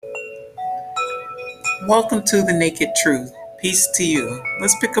Welcome to the Naked Truth. Peace to you.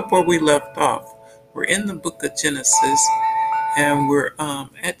 Let's pick up where we left off. We're in the book of Genesis and we're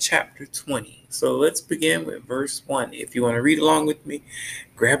at chapter 20. So let's begin with verse 1. If you want to read along with me,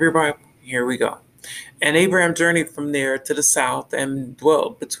 grab your Bible. Here we go. And Abraham journeyed from there to the south and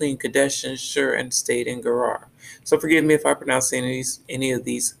dwelt between Kadesh and Shur and stayed in Gerar. So forgive me if I pronounce any of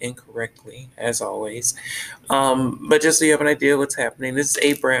these incorrectly, as always. But just so you have an idea of what's happening, this is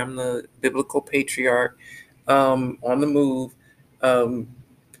Abraham, the biblical patriarch, on the move, um,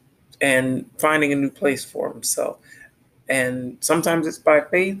 and finding a new place for himself. And sometimes it's by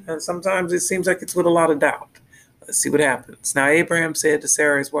faith, and sometimes it seems like it's with a lot of doubt. Let's see what happens. Now Abraham said to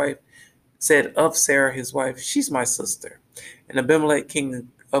Sarah, his wife, said of Sarah, his wife, she's my sister. And Abimelech, king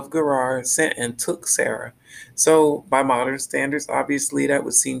of Gerar, sent and took Sarah. So, by modern standards, obviously that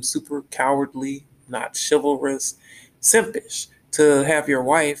would seem super cowardly, not chivalrous, simpish to have your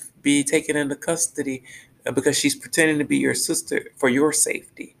wife be taken into custody because she's pretending to be your sister for your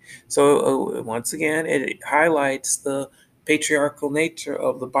safety. So, once again, it highlights the patriarchal nature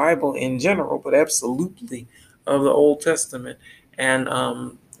of the Bible in general, but absolutely of the Old Testament. And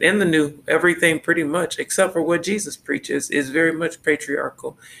in the New, everything pretty much, except for what Jesus preaches, is very much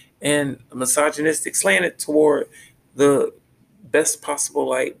patriarchal and misogynistic, slanted toward the best possible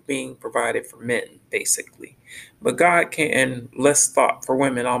light being provided for men, basically. But God can, and less thought for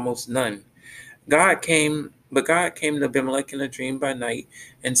women, almost none. God came to Abimelech in a dream by night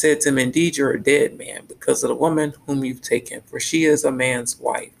and said to him, indeed, you're a dead man because of the woman whom you've taken, for she is a man's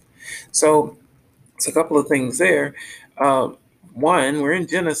wife. So it's a couple of things there. Um, One, we're in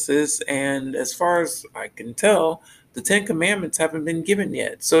Genesis, and as far as I can tell, the Ten Commandments haven't been given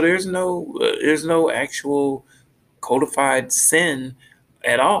yet. So there's no actual codified sin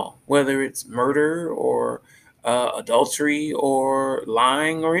at all, whether it's murder or adultery or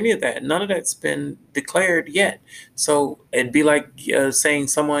lying or any of that. None of that's been declared yet. So it'd be like saying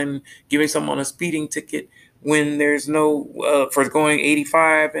giving someone a speeding ticket when there's no, for going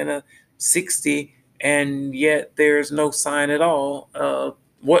 85 and a 60, and yet there's no sign at all of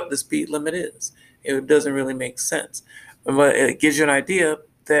what the speed limit is. It doesn't really make sense. But it gives you an idea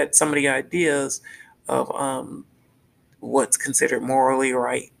that some of the ideas of what's considered morally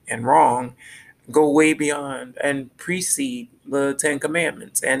right and wrong go way beyond and precede the Ten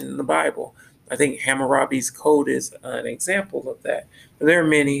Commandments and the Bible. I think Hammurabi's Code is an example of that. There are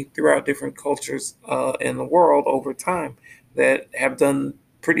many throughout different cultures in the world over time that have done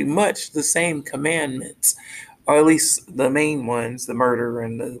pretty much the same commandments, or at least the main ones, the murder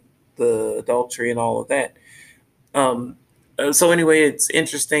and the adultery and all of that. Um, so anyway, it's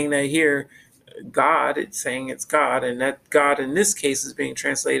interesting that here God, it's saying it's God, and that God in this case is being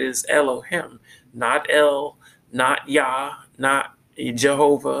translated as Elohim, not El, not Yah, not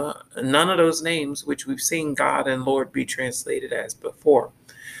Jehovah, none of those names which we've seen God and Lord be translated as before.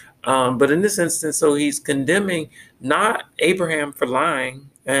 But in this instance, so he's condemning not Abraham for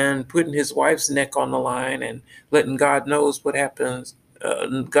lying and putting his wife's neck on the line and letting God knows what happens.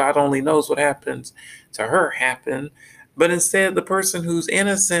 God only knows what happens to her happen, but instead the person who's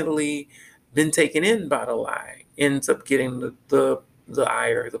innocently been taken in by the lie ends up getting the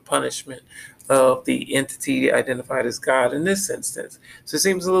ire, the punishment of the entity identified as God in this instance. So it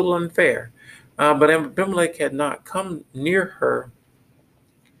seems a little unfair. But Abimelech had not come near her,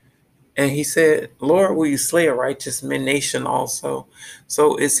 and he said, Lord, will you slay a righteous nation also?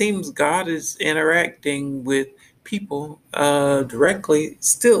 So it seems God is interacting with people directly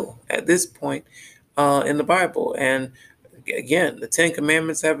still at this point in the Bible. And again, the Ten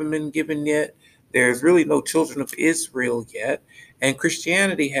Commandments haven't been given yet. There's really no children of Israel yet. And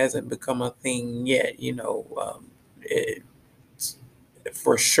Christianity hasn't become a thing yet,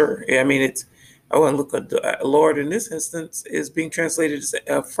 for sure. I mean, it's, oh, and look at the Lord in this instance is being translated as,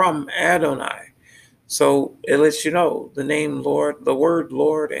 from Adonai. So it lets you know the name Lord, the word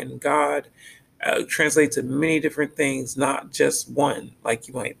Lord and God translates to many different things, not just one, like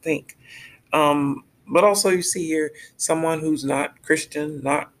you might think. But also, you see here someone who's not Christian,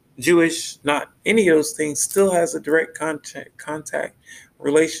 not Jewish, not any of those things, still has a direct contact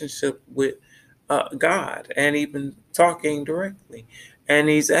relationship with God and even talking directly. And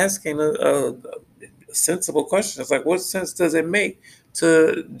he's asking a sensible question. It's like, what sense does it make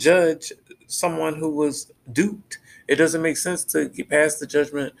to judge someone who was duped? It doesn't make sense to pass the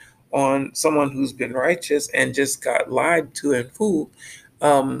judgment on someone who's been righteous and just got lied to and fooled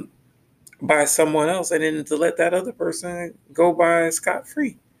um, by someone else, and then to let that other person go by scot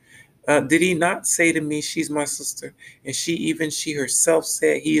free. Did he not say to me, she's my sister? And she herself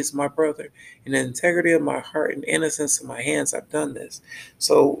said, he is my brother. In the integrity of my heart and innocence of my hands, I've done this.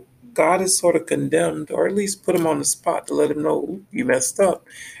 So God is sort of condemned, or at least put him on the spot to let him know, "Ooh, you messed up."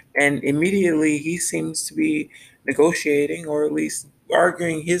 And immediately he seems to be negotiating, or at least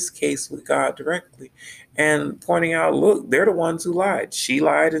arguing his case with God directly, and pointing out, look, they're the ones who lied. She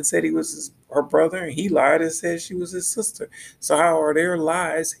lied and said he was her brother, and he lied and said she was his sister. So how are their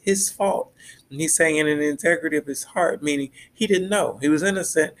lies his fault? And he's saying in the integrity of his heart, meaning he didn't know. He was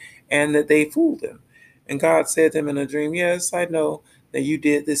innocent and that they fooled him. And God said to him in a dream, yes, I know that you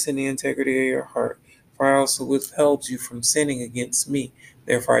did this in the integrity of your heart, for I also withheld you from sinning against me.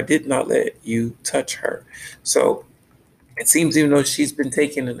 Therefore, I did not let you touch her. So it seems even though she's been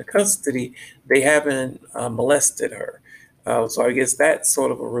taken into custody, they haven't molested her. So I guess that's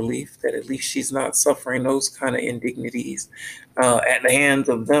sort of a relief that at least she's not suffering those kind of indignities at the hands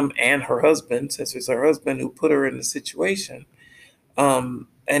of them and her husband, since it's her husband who put her in the situation. And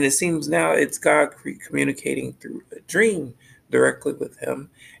it seems now it's God communicating through a dream directly with him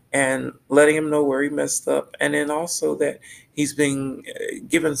and letting him know where he messed up. And then also that he's been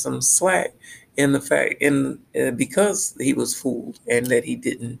given some slack in the fact, because he was fooled and that he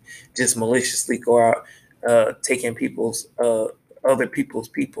didn't just maliciously go out taking other people's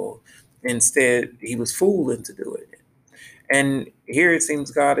people. Instead, he was fooled into doing it. And here it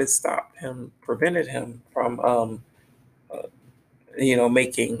seems God has stopped him, prevented him from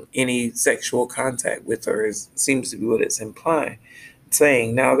making any sexual contact with her seems to be what it's implying.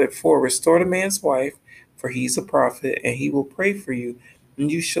 Saying, now therefore restore the man's wife, for he's a prophet, and he will pray for you, and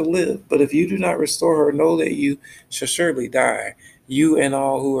you shall live. But if you do not restore her, know that you shall surely die, you and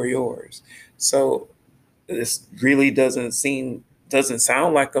all who are yours. So this really doesn't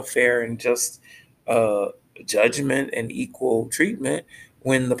sound like a fair and just uh, judgment and equal treatment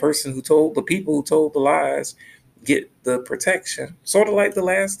when the people who told the lies get the protection, sort of like the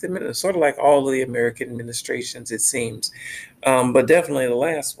last sort of like all of the American administrations, it seems, but definitely the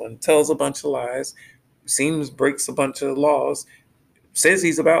last one tells a bunch of lies, seems breaks a bunch of laws, says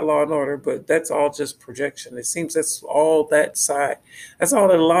he's about law and order, but that's all just projection. It seems that's all that side. That's all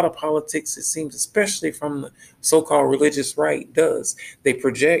that a lot of politics, it seems, especially from the so-called religious right, does. They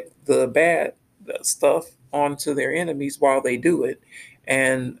project the bad stuff onto their enemies while they do it,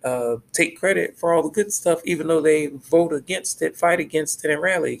 and take credit for all the good stuff, even though they vote against it, fight against it, and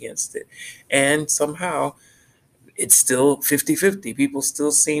rally against it. And somehow it's still 50-50. People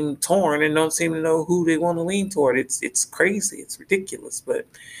still seem torn and don't seem to know who they want to lean toward. It's crazy. It's ridiculous. But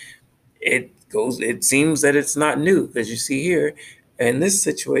it seems that it's not new, because you see here in this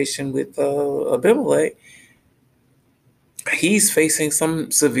situation with Abimelech, he's facing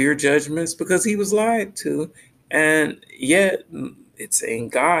some severe judgments because he was lied to. And yet it's saying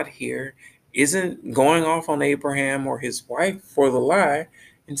God here isn't going off on Abraham or his wife for the lie.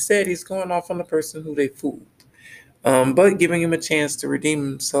 Instead, he's going off on the person who they fooled, but giving him a chance to redeem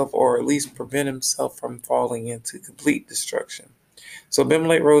himself, or at least prevent himself from falling into complete destruction. So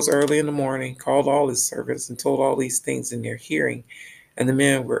Abimelech rose early in the morning, called all his servants, and told all these things in their hearing, and the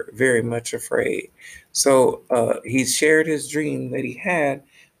men were very much afraid. So he shared his dream that he had,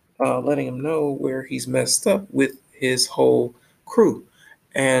 letting him know where he's messed up with his whole crew.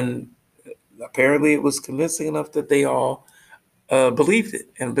 And apparently it was convincing enough that they all believed it.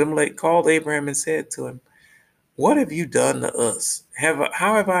 And Abimelech called Abraham and said to him, what have you done to us?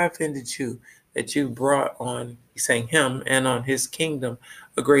 How have I offended you that you brought on, he's saying him, and on his kingdom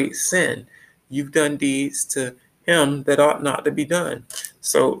a great sin? You've done deeds to him that ought not to be done.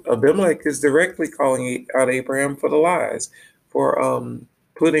 So Abimelech is directly calling out Abraham for the lies, for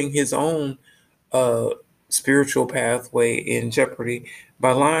putting his own uh, spiritual pathway in jeopardy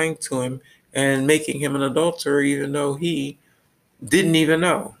by lying to him and making him an adulterer, even though he didn't even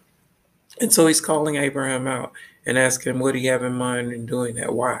know. And so he's calling Abraham out and asking him, what do you have in mind in doing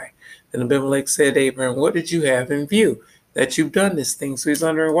that? Why? Then Abimelech said to Abraham, what did you have in view that you've done this thing? So he's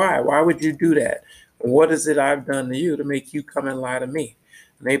wondering why. Why would you do that? What is it I've done to you to make you come and lie to me?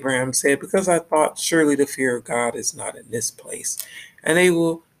 And Abraham said, because I thought surely the fear of God is not in this place. And they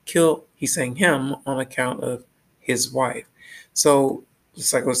will kill, he's saying him, on account of his wife. So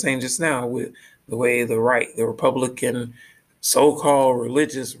just like I was saying just now, with the way the Republican so-called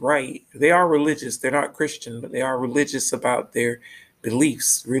religious right, they are religious, they're not Christian, but they are religious about their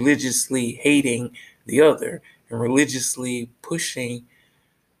beliefs, religiously hating the other and religiously pushing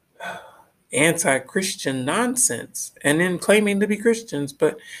anti-Christian nonsense and then claiming to be Christians.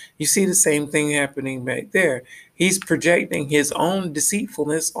 But you see the same thing happening back there. He's projecting his own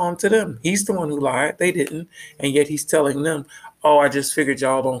deceitfulness onto them. He's the one who lied, they didn't. And yet he's telling them, oh, I just figured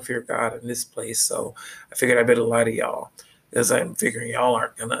y'all don't fear God in this place, so I figured I better lie to y'all, because I'm figuring y'all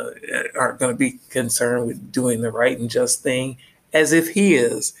aren't gonna be concerned with doing the right and just thing as if he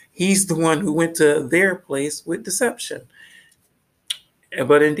is. He's the one who went to their place with deception.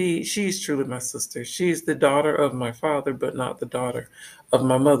 But indeed, she's truly my sister. She's the daughter of my father, but not the daughter of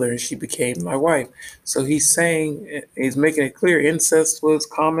my mother, and she became my wife. So he's making it clear incest was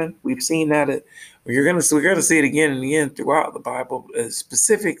common. We've seen that. We're gonna see it again and again throughout the Bible,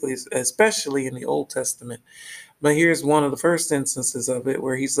 specifically, especially in the Old Testament. But here's one of the first instances of it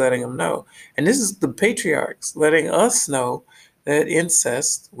where he's letting them know. And this is the patriarchs letting us know that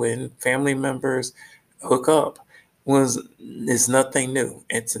incest, when family members hook up, is nothing new.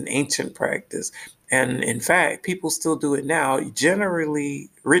 It's an ancient practice. And in fact, people still do it now. Generally,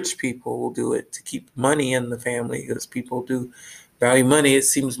 rich people will do it to keep money in the family because people do value money, it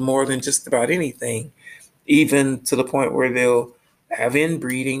seems, more than just about anything, even to the point where they'll have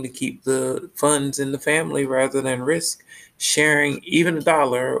inbreeding to keep the funds in the family rather than risk sharing even a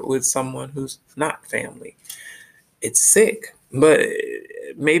dollar with someone who's not family. It's sick, but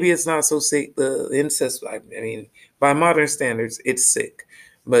maybe it's not so sick. The incest, I mean, by modern standards, it's sick.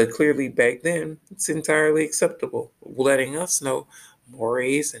 But clearly back then, it's entirely acceptable, letting us know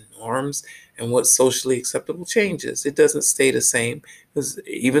mores and norms and what's socially acceptable changes. It doesn't stay the same because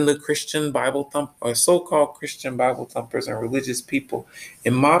even the Christian Bible thump or so-called Christian Bible thumpers and religious people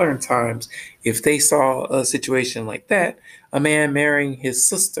in modern times, if they saw a situation like that, a man marrying his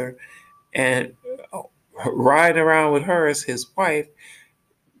sister and riding around with her as his wife,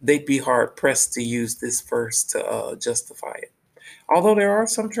 they'd be hard pressed to use this verse to justify it. Although there are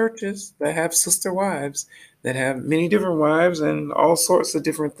some churches that have sister wives that have many different wives and all sorts of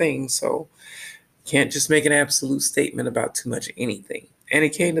different things. So can't just make an absolute statement about too much of anything. And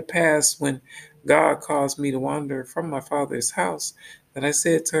it came to pass when God caused me to wander from my father's house that I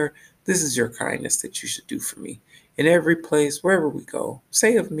said to her, "This is your kindness that you should do for me. In every place, wherever we go,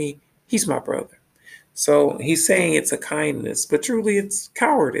 say of me, he's my brother." So he's saying it's a kindness, but truly it's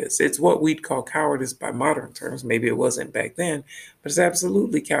cowardice. It's what we'd call cowardice by modern terms. Maybe it wasn't back then, but it's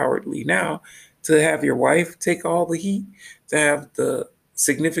absolutely cowardly now to have your wife take all the heat, to have the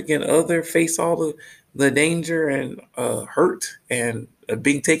significant other face all the danger and hurt and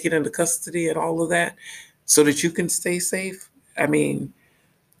being taken into custody and all of that so that you can stay safe. I mean,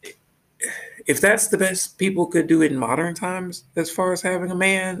 if that's the best people could do in modern times, as far as having a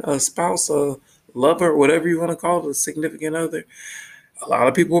man, a spouse, a lover, whatever you want to call it, a significant other, a lot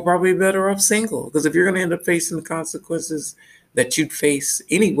of people are probably better off single. Because if you're going to end up facing the consequences that you'd face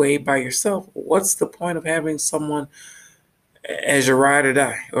anyway by yourself, what's the point of having someone as your ride or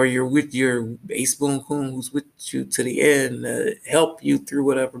die, or you're with your ace boon coon who's with you to the end, help you through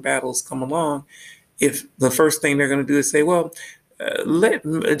whatever battles come along, if the first thing they're going to do is say, well, let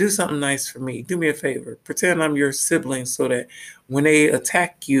do something nice for me. Do me a favor. Pretend I'm your sibling so that when they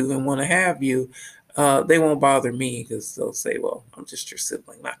attack you and want to have you, they won't bother me because they'll say, well, I'm just your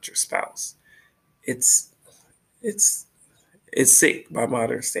sibling, not your spouse. It's it's it's sick by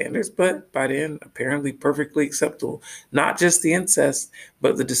modern standards, but by then apparently perfectly acceptable. Not just the incest,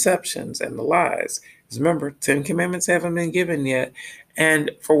 but the deceptions and the lies. Because remember, 10 Commandments haven't been given yet.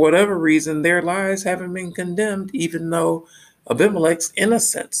 And for whatever reason, their lies haven't been condemned, even though Abimelech's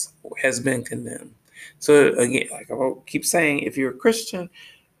innocence has been condemned. So again, like I keep saying, if you're a Christian,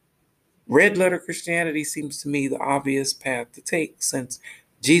 red letter Christianity seems to me the obvious path to take, since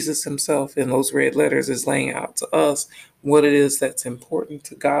Jesus himself in those red letters is laying out to us what it is that's important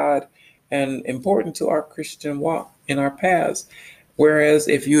to God and important to our Christian walk in our paths. Whereas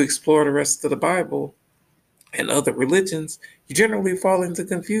if you explore the rest of the Bible and other religions, you generally fall into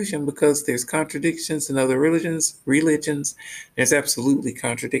confusion because there's contradictions in other religions. There's absolutely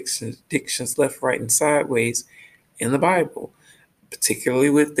contradictions left, right, and sideways in the Bible, particularly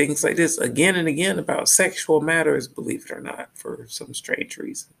with things like this, again and again about sexual matters, believe it or not, for some strange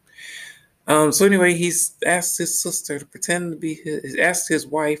reason. So anyway, he's asked his sister to pretend to be asked his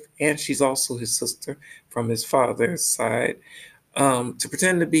wife, and she's also his sister from his father's side, to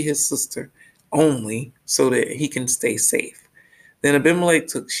pretend to be his sister only so that he can stay safe. Then Abimelech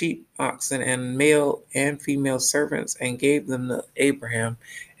took sheep, oxen, and male and female servants and gave them to Abraham,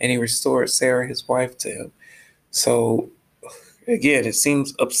 and he restored Sarah, his wife, to him. So again, it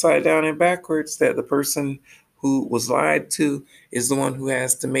seems upside down and backwards that the person who was lied to is the one who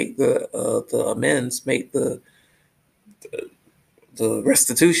has to make the amends, make the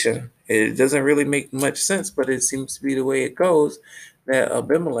restitution. It doesn't really make much sense, but it seems to be the way it goes. That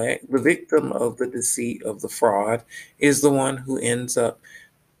Abimelech, the victim of the deceit of the fraud, is the one who ends up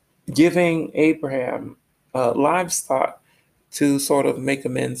giving Abraham livestock to sort of make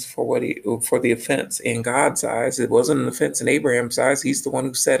amends for for the offense in God's eyes. It wasn't an offense in Abraham's eyes. He's the one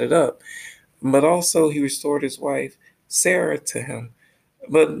who set it up. But also he restored his wife Sarah to him.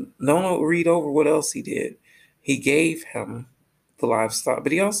 But don't read over what else he did. He gave him the livestock,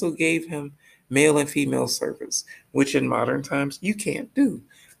 but he also gave him male and female servants, which in modern times you can't do.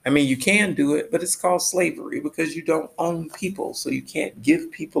 I mean, you can do it, but it's called slavery because you don't own people. So you can't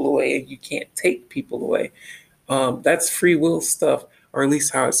give people away and you can't take people away. That's free will stuff, or at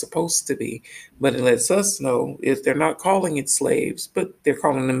least how it's supposed to be. But it lets us know if they're not calling it slaves, but they're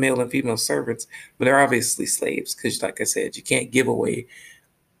calling them male and female servants, but they're obviously slaves because, like I said, you can't give away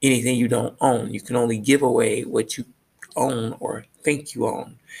anything you don't own. You can only give away what you own or think you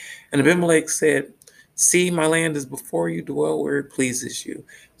own. And Abimelech said, "See, my land is before you, dwell where it pleases you."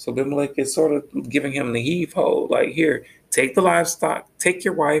 So Abimelech is sort of giving him the heave ho, like, here, take the livestock, take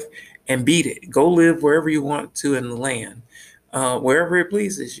your wife, and beat it. Go live wherever you want to in the land, wherever it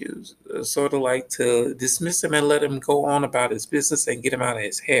pleases you. Sort of like to dismiss him and let him go on about his business and get him out of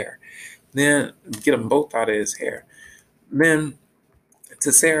his hair. Then get them both out of his hair. Then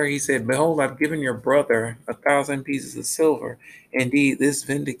to Sarah he said, "Behold, I've given your brother 1,000 pieces of silver. Indeed, this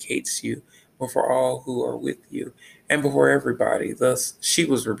vindicates you before all who are with you and before everybody." Thus she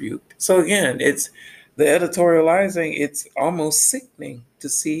was rebuked. So again, it's the editorializing, it's almost sickening to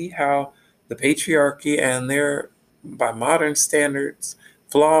see how the patriarchy and their, by modern standards,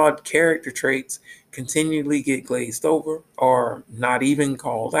 flawed character traits continually get glazed over or not even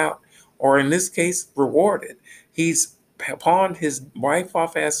called out, or in this case, rewarded. He's pawned his wife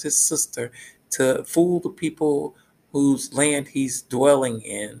off as his sister to fool the people whose land he's dwelling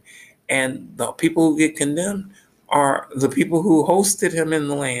in. And the people who get condemned are the people who hosted him in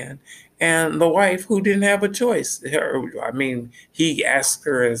the land and the wife who didn't have a choice. I mean, he asked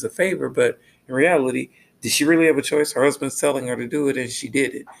her as a favor, but in reality, did she really have a choice? Her husband's telling her to do it, and she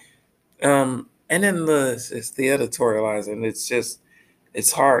did it. And then it's the editorializing.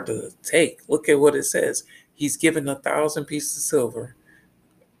 It's hard to take. Look at what it says. He's given 1,000 pieces of silver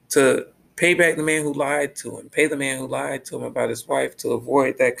to pay back the man who lied to him, pay the man who lied to him about his wife to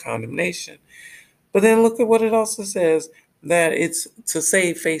avoid that condemnation. But then look at what it also says, that it's to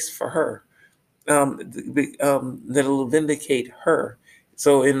save face for her, that it'll vindicate her.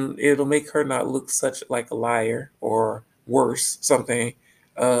 So it'll make her not look such like a liar or worse, something,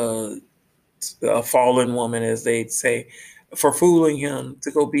 uh, a fallen woman, as they'd say, for fooling him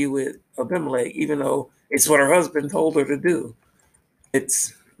to go be with Abimelech, even though it's what her husband told her to do.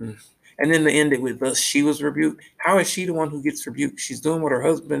 It's and then to end it with, thus she was rebuked. How is she the one who gets rebuked? She's doing what her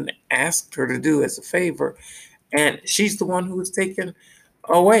husband asked her to do as a favor, and she's the one who was taken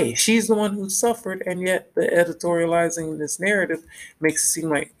away. She's the one who suffered, and yet the editorializing this narrative makes it seem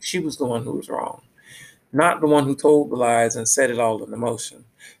like she was the one who was wrong, not the one who told the lies and set it all in motion.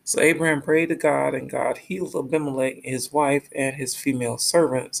 So Abraham prayed to God, and God healed Abimelech, his wife, and his female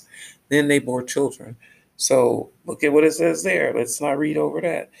servants. Then they bore children. So look at what it says there. Let's not read over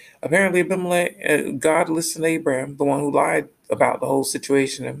that. Apparently, Abimelech, God listened to Abraham, the one who lied about the whole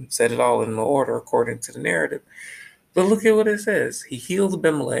situation and set it all in order according to the narrative. But look at what it says. He healed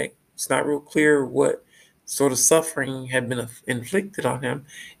Abimelech. It's not real clear what sort of suffering had been inflicted on him.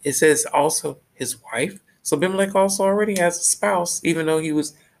 It says also his wife. So Abimelech also already has a spouse, even though he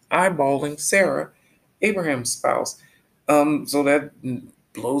was eyeballing Sarah, Abraham's spouse. So that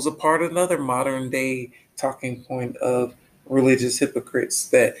blows apart another modern day talking point of religious hypocrites,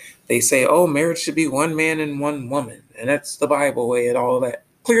 that they say, oh, marriage should be one man and one woman, and that's the Bible way and all of that.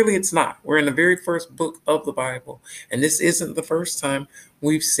 Clearly, it's not. We're in the very first book of the Bible, and this isn't the first time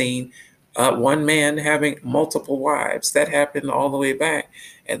we've seen one man having multiple wives. That happened all the way back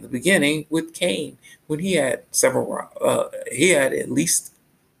at the beginning with Cain, when he had several. He had at least,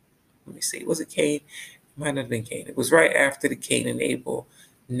 let me see, was it Cain? It might not have been Cain. It was right after the Cain and Abel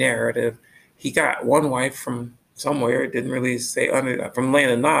narrative. He got one wife from somewhere. It didn't really say from land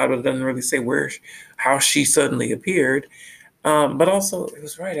of Nod, but it doesn't really say how she suddenly appeared. But also, it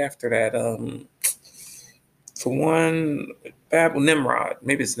was right after that. For one, Babel, Nimrod.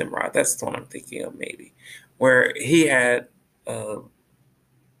 Maybe it's Nimrod. That's the one I'm thinking of, maybe, where he had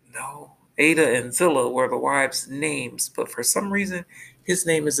no, Ada and Zillah were the wives' names, but for some reason, his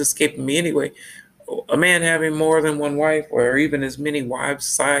name is escaping me anyway. A man having more than one wife, or even as many wives,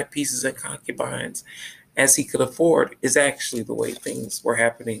 side pieces, and concubines as he could afford, is actually the way things were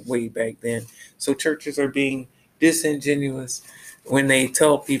happening way back then. So churches are being disingenuous when they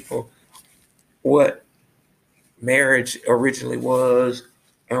tell people what marriage originally was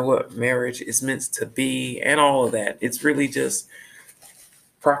and what marriage is meant to be and all of that. It's really just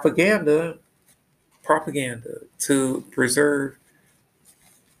propaganda to preserve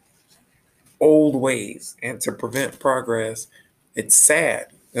old ways and to prevent progress. It's sad.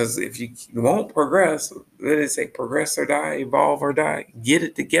 Because if you won't progress, they say progress or die, evolve or die. Get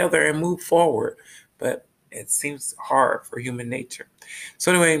it together and move forward. But it seems hard for human nature.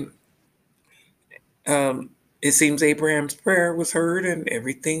 So anyway, it seems Abraham's prayer was heard and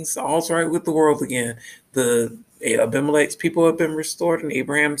everything's all's right with the world again. The Abimelech's people have been restored and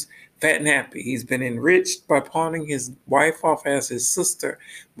Abraham's fat and happy. He's been enriched by pawning his wife off as his sister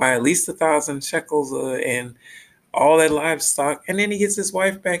by at least 1,000 shekels and all that livestock. And then he gets his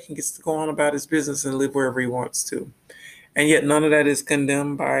wife back and gets to go on about his business and live wherever he wants to. And yet none of that is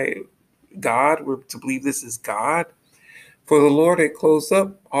condemned by God. We're to believe this is God. For the Lord had closed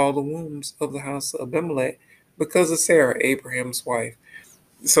up all the wombs of the house of Abimelech because of Sarah, Abraham's wife.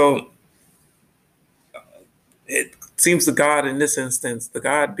 So it seems the God in this instance, the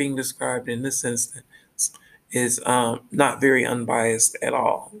God being described in this instance, is not very unbiased at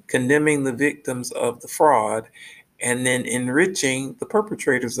all, condemning the victims of the fraud and then enriching the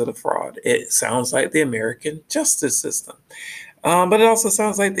perpetrators of the fraud. It sounds like the American justice system. But it also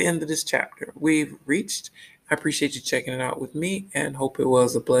sounds like the end of this chapter. We've reached. I appreciate you checking it out with me and hope it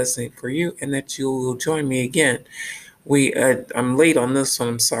was a blessing for you and that you will join me again. I'm late on this one.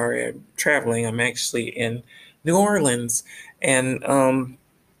 I'm sorry. I'm traveling. I'm actually in New Orleans, and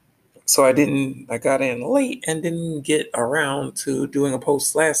so I got in late and didn't get around to doing a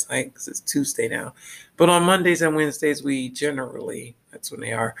post last night because it's Tuesday now. But on Mondays and Wednesdays, we generally, that's when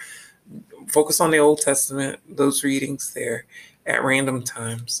they are, focus on the Old Testament, those readings there at random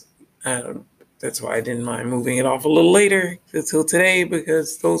times. That's why I didn't mind moving it off a little later until today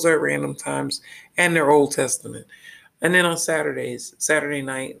because those are random times and they're Old Testament. And then on Saturdays, Saturday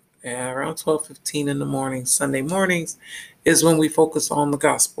night, around 12:15 in the morning, Sunday mornings, is when we focus on the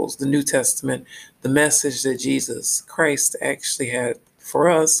Gospels, the New Testament, the message that Jesus Christ actually had for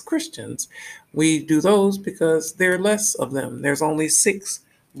us Christians. We do those because there are less of them. There's only 6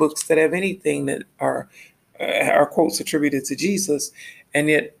 books that have anything that are quotes attributed to Jesus, and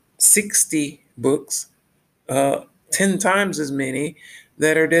yet 60 books, 10 times as many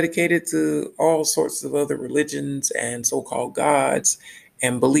that are dedicated to all sorts of other religions and so-called gods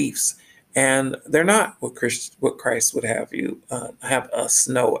and beliefs. And they're not what Christ would have you have us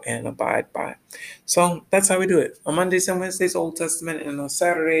know and abide by. So that's how we do it. On Mondays and Wednesdays, Old Testament, and on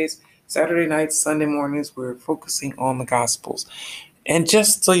Saturdays, Saturday nights, Sunday mornings, we're focusing on the Gospels. And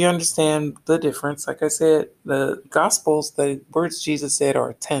just so you understand the difference, like I said, the Gospels, the words Jesus said, are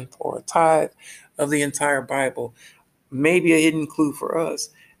a tenth or a tithe of the entire Bible. Maybe a hidden clue for us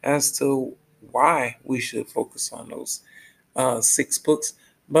as to why we should focus on those 6 books.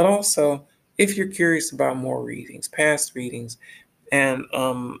 But also, if you're curious about more readings, past readings, and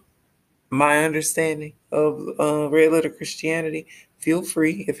my understanding of red letter Christianity, feel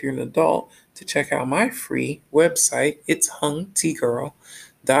free, if you're an adult, to check out my free website. It's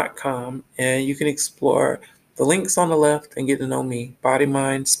hungtgirl.com, and you can explore the links on the left and get to know me, body,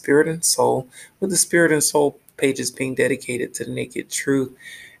 mind, spirit, and soul, with the spirit and soul pages being dedicated to the naked truth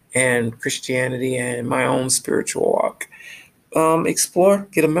and Christianity and my own spiritual walk. Explore,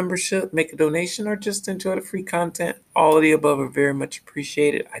 get a membership, make a donation, or just enjoy the free content. All of the above are very much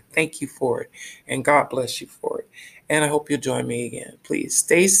appreciated. I thank you for it, and God bless you for it. And I hope you'll join me again. Please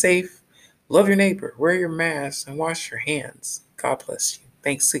stay safe, love your neighbor, wear your mask, and wash your hands. God bless you.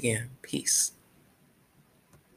 Thanks again. Peace.